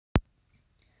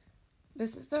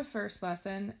This is the first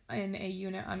lesson in a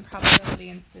unit on probability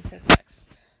and statistics.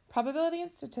 Probability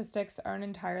and statistics are an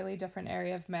entirely different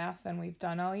area of math than we've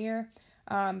done all year.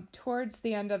 Towards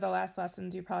the end of the last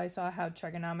lessons, you probably saw how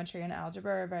trigonometry and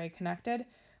algebra are very connected.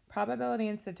 Probability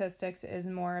and statistics is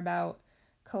more about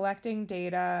collecting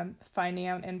data, finding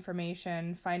out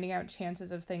information, finding out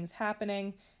chances of things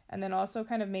happening, and then also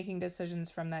kind of making decisions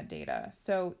from that data.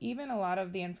 So even a lot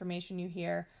of the information you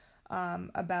hear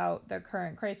about the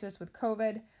current crisis with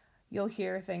COVID, you'll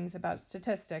hear things about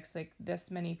statistics like this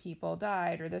many people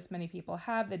died or this many people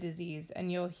have the disease,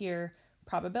 and you'll hear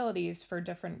probabilities for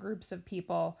different groups of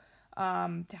people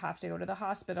to have to go to the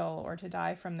hospital or to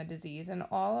die from the disease. And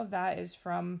all of that is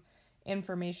from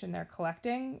information they're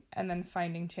collecting and then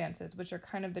finding chances, which are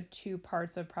kind of the two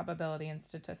parts of probability and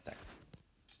statistics.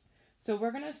 So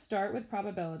we're going to start with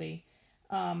probability.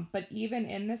 But even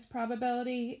in this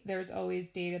probability, there's always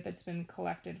data that's been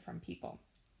collected from people.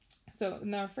 So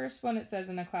in our first one, it says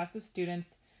in a class of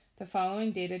students, the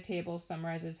following data table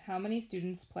summarizes how many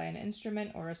students play an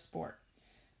instrument or a sport.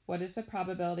 What is the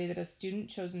probability that a student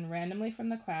chosen randomly from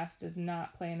the class does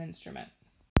not play an instrument?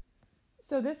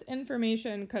 So this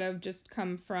information could have just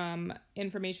come from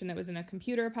information that was in a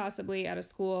computer, possibly at a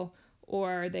school,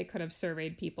 or they could have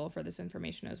surveyed people for this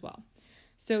information as well.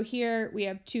 So here we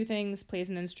have two things: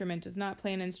 plays an instrument, does not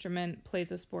play an instrument,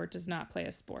 plays a sport, does not play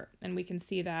a sport. And we can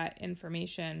see that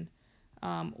information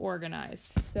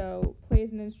organized. So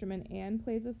plays an instrument and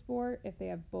plays a sport. If they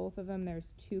have both of them, there's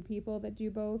two people that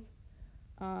do both.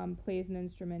 Plays an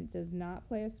instrument, does not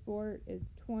play a sport is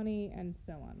 20, and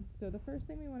so on. So the first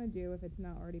thing we want to do, if it's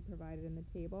not already provided in the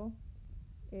table,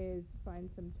 is find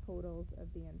some totals of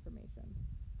the information.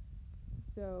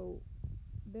 So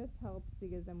this helps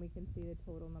because then we can see the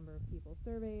total number of people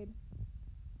surveyed.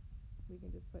 We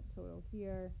can just put total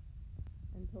here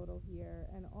and total here.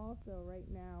 And also right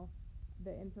now,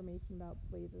 the information about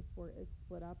plays a sport is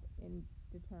split up in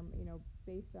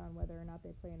based on whether or not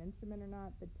they play an instrument or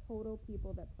not. The total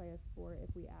people that play a sport,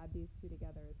 if we add these two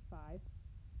together, is 5.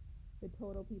 The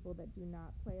total people that do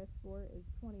not play a sport is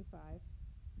 25.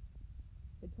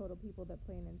 The total people that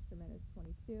play an instrument is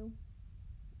 22.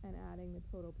 And adding the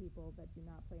total people that do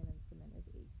not play an instrument is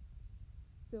 8.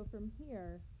 So from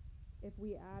here, if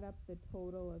we add up the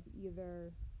total of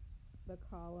either the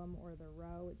column or the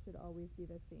row, it should always be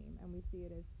the same. And we see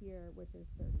it as here, which is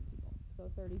 30 people. So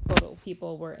 30 total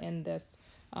people were in this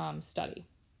study.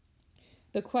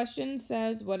 The question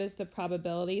says, what is the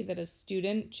probability that a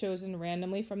student chosen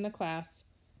randomly from the class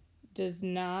does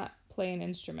not play an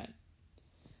instrument?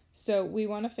 So we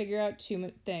want to figure out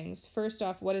two things. First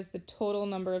off, what is the total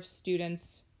number of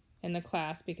students in the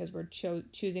class, because we're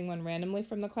choosing one randomly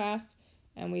from the class,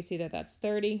 and we see that that's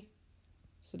 30.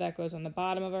 So that goes on the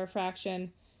bottom of our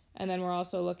fraction. And then we're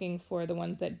also looking for the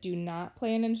ones that do not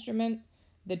play an instrument.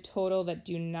 The total that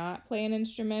do not play an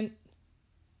instrument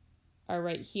are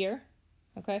right here.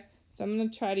 Okay, so I'm going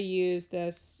to try to use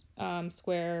this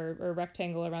square or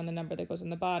rectangle around the number that goes on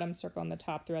the bottom, circle on the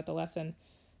top throughout the lesson.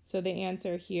 So the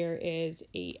answer here is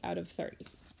 8 out of 30.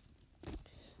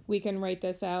 We can write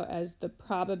this out as the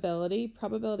probability.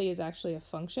 Probability is actually a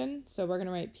function, so we're going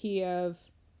to write P of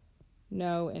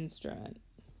no instrument.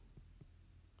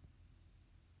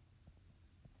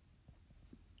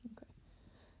 Okay.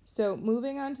 So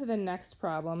moving on to the next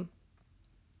problem.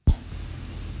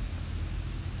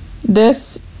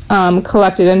 This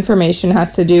collected information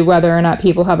has to do whether or not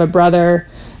people have a brother,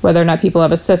 whether or not people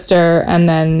have a sister, and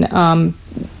then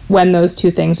when those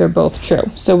two things are both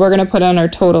true. So we're going to put on our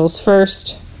totals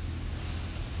first.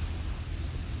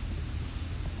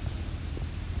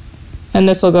 And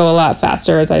this will go a lot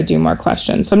faster as I do more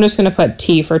questions. So I'm just going to put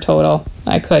T for total.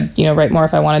 I could, write more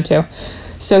if I wanted to.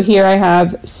 So here I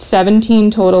have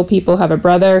 17 total people have a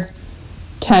brother,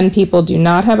 10 people do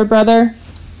not have a brother,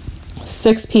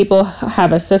 6 people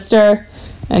have a sister,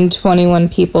 and 21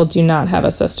 people do not have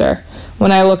a sister.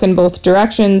 When I look in both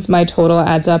directions, my total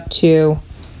adds up to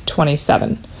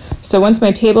 27. So once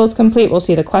my table is complete, we'll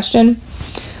see the question.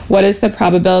 What is the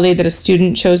probability that a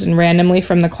student chosen randomly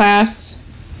from the class?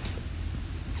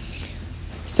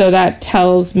 So that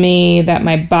tells me that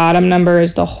my bottom number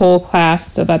is the whole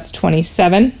class, so that's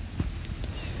 27.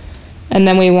 And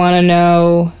then we want to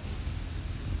know,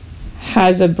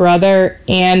 has a brother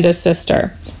and a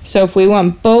sister. So if we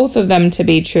want both of them to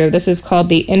be true, this is called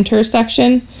the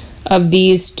intersection of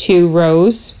these two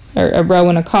rows, or a row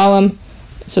and a column.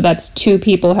 So that's 2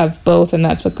 people have both, and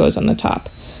that's what goes on the top.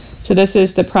 So this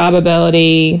is the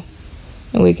probability,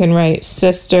 and we can write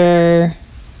sister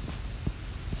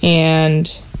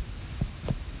and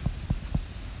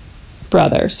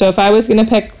brother. So if I was going to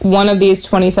pick one of these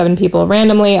 27 people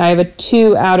randomly, I have a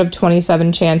 2 out of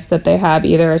 27 chance that they have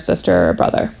either a sister or a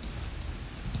brother.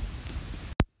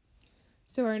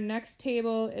 So our next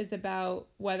table is about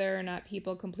whether or not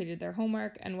people completed their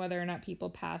homework and whether or not people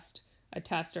passed a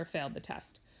test or failed the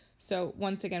test. So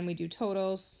once again, we do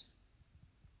totals.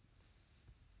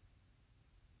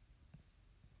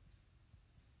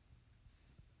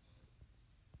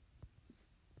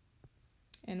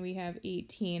 And we have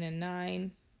 18 and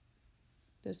 9.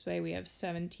 This way we have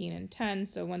 17 and 10.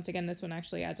 So once again, this one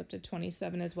actually adds up to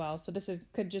 27 as well. So this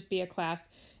could just be a class,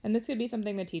 and this could be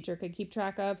something the teacher could keep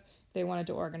track of. If they wanted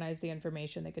to organize the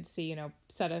information, they could see,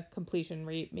 set a completion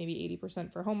rate, maybe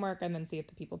 80% for homework, and then see if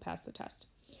the people pass the test.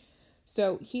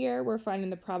 So here we're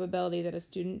finding the probability that a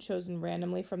student chosen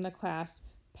randomly from the class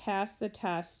passed the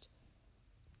test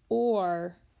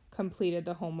or completed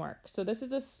the homework. So this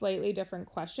is a slightly different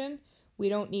question. We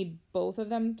don't need both of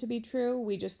them to be true.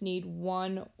 We just need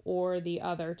one or the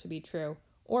other to be true,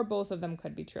 or both of them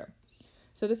could be true.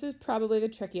 So this is probably the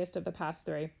trickiest of the past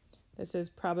three. This is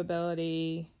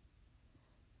probability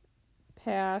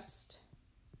passed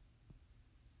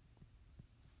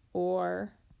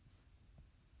or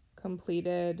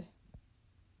completed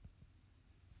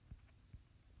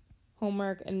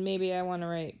homework, and maybe I want to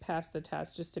write pass the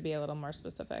test just to be a little more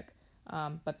specific,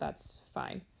 but that's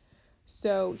fine.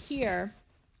 So here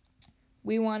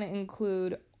we want to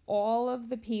include all of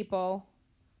the people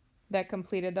that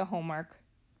completed the homework,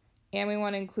 and we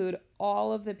want to include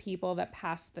all of the people that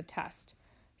passed the test.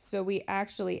 So we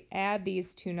actually add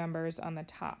these two numbers on the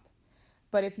top.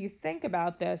 But if you think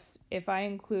about this, if I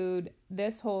include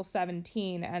this whole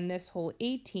 17 and this whole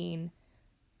 18,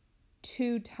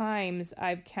 2 times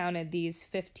I've counted these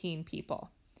 15 people.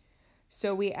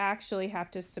 So we actually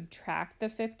have to subtract the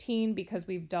 15 because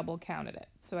we've double counted it.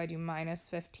 So I do minus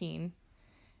 15.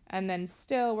 And then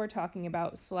still we're talking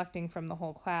about selecting from the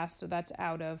whole class, so that's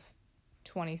out of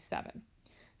 27.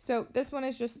 So this one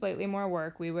is just slightly more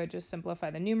work. We would just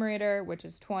simplify the numerator, which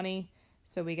is 20,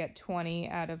 so we get 20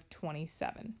 out of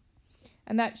 27.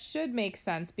 And that should make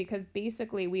sense because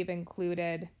basically we've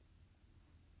included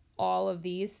all of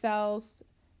these cells,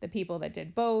 the people that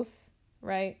did both,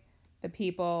 right? The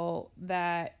people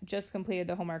that just completed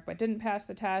the homework but didn't pass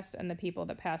the test, and the people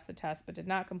that passed the test but did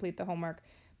not complete the homework.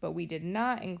 But we did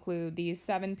not include these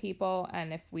 7 people,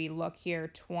 and if we look here,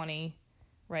 20,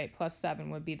 right, plus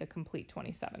 7 would be the complete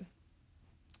 27.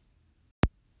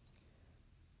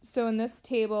 So in this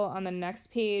table on the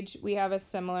next page, we have a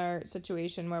similar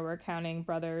situation where we're counting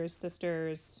brothers,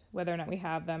 sisters, whether or not we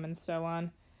have them, and so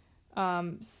on.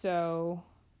 So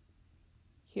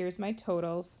here's my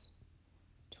totals.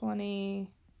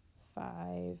 20,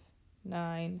 5,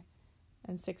 9,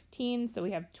 and 16. So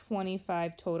we have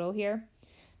 25 total here.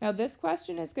 Now this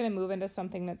question is going to move into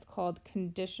something that's called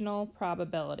conditional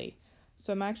probability.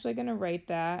 So I'm actually going to write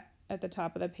that at the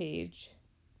top of the page.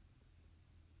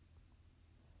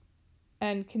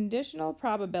 And conditional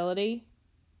probability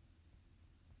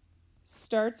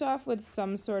starts off with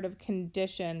some sort of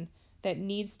condition that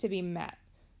needs to be met.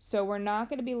 So we're not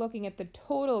going to be looking at the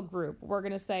total group. We're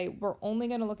going to say we're only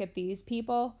going to look at these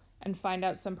people and find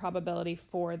out some probability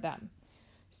for them.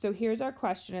 So here's our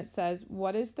question. It says,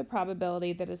 what is the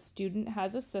probability that a student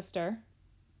has a sister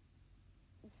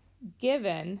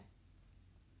given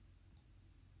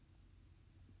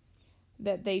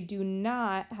that they do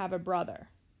not have a brother?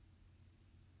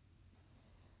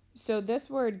 So this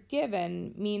word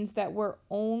given means that we're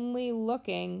only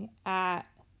looking at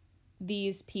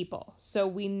these people. So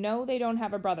we know they don't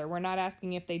have a brother. We're not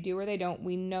asking if they do or they don't.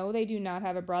 We know they do not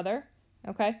have a brother,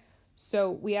 okay? So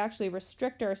we actually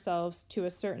restrict ourselves to a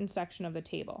certain section of the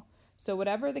table. So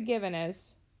whatever the given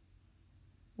is,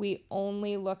 we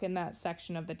only look in that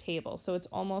section of the table. So it's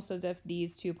almost as if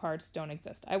these two parts don't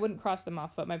exist. I wouldn't cross them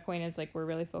off, but my point is, like, we're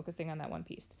really focusing on that one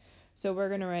piece. So we're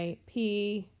going to write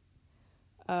P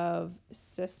of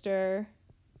sister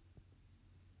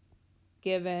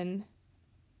given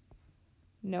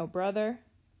no brother.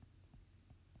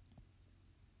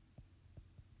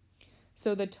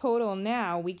 So the total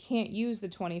now, we can't use the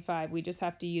 25. We just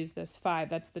have to use this 5.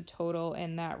 That's the total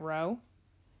in that row,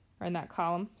 or in that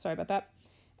column. Sorry about that.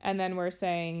 And then we're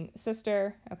saying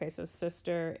sister. Okay, so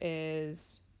sister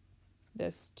is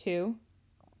this 2.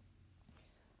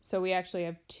 So we actually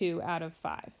have 2 out of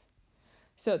 5.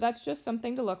 So that's just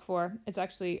something to look for. It's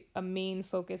actually a main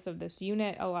focus of this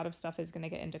unit. A lot of stuff is going to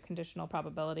get into conditional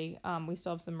probability. We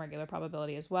still have some regular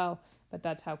probability as well, but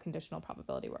that's how conditional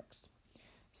probability works.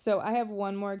 So I have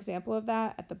one more example of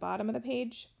that at the bottom of the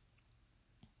page.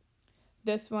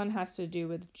 This one has to do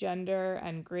with gender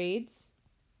and grades.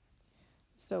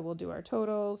 So we'll do our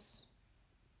totals.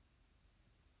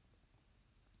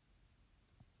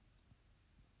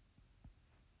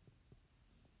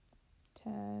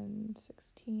 $10, $16,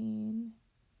 $8,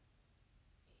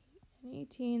 and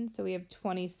 $18. So we have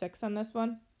 26 on this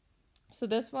one. So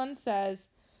this one says,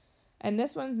 and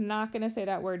this one's not going to say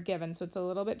that word given, so it's a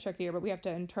little bit trickier, but we have to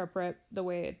interpret the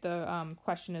way the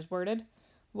question is worded.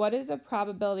 What is a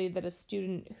probability that a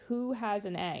student who has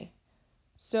an A?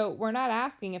 So we're not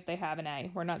asking if they have an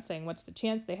A. We're not saying what's the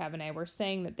chance they have an A. We're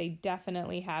saying that they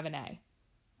definitely have an A,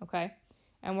 okay?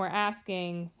 And we're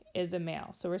asking, is a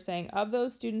male. So we're saying, of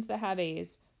those students that have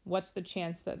A's, what's the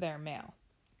chance that they're male?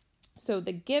 So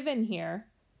the given here,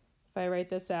 if I write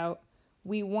this out,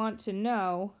 we want to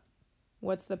know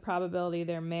what's the probability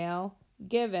they're male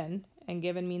given, and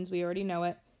given means we already know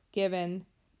it, given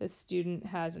the student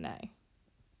has an A.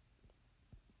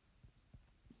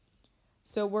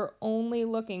 So we're only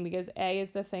looking, because A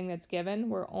is the thing that's given,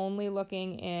 we're only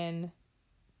looking in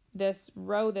this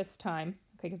row this time,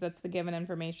 okay, because that's the given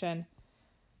information.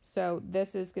 So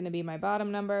this is going to be my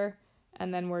bottom number,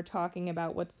 and then we're talking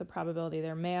about what's the probability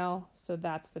they're male, so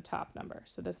that's the top number.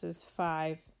 So this is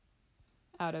 5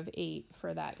 out of 8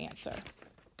 for that answer.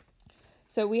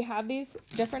 So we have these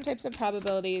different types of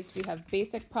probabilities. We have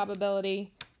basic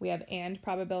probability, we have and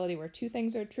probability where two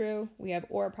things are true, we have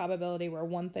or probability where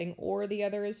one thing or the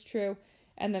other is true,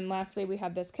 and then lastly we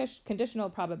have this conditional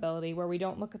probability where we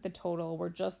don't look at the total, we're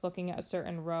just looking at a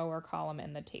certain row or column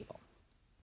in the table.